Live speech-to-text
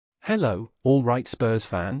Hello, all right Spurs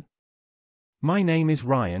fan? My name is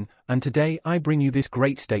Ryan, and today I bring you this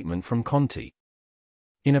great statement from Conte.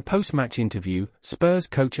 In a post-match interview, Spurs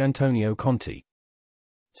coach Antonio Conte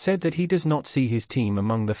said that he does not see his team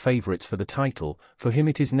among the favourites for the title. For him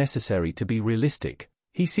it is necessary to be realistic.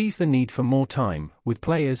 He sees the need for more time, with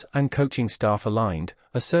players and coaching staff aligned,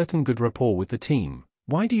 a certain good rapport with the team.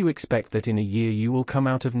 Why do you expect that in a year you will come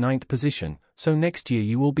out of 9th position, so next year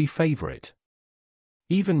you will be favourite?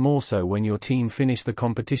 Even more so when your team finished the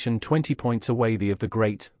competition 20 points away of the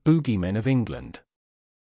great boogeymen of England.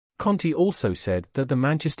 Conte also said that the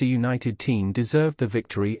Manchester United team deserved the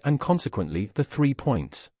victory and consequently the 3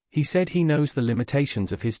 points. He said he knows the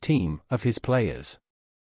limitations of his team, of his players.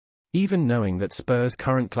 Even knowing that Spurs'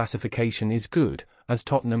 current classification is good, as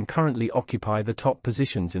Tottenham currently occupy the top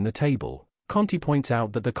positions in the table, Conte points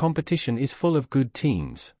out that the competition is full of good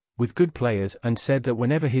teams, with good players, and said that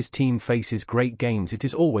whenever his team faces great games it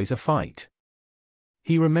is always a fight.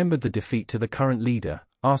 He remembered the defeat to the current leader,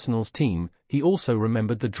 Arsenal's team. He also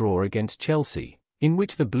remembered the draw against Chelsea, in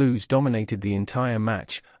which the Blues dominated the entire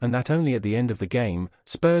match, and that only at the end of the game,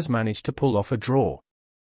 Spurs managed to pull off a draw.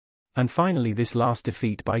 And finally this last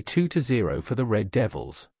defeat by 2-0 for the Red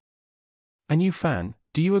Devils. And you fan,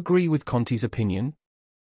 do you agree with Conte's opinion?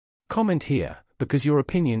 Comment here, because your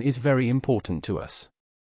opinion is very important to us.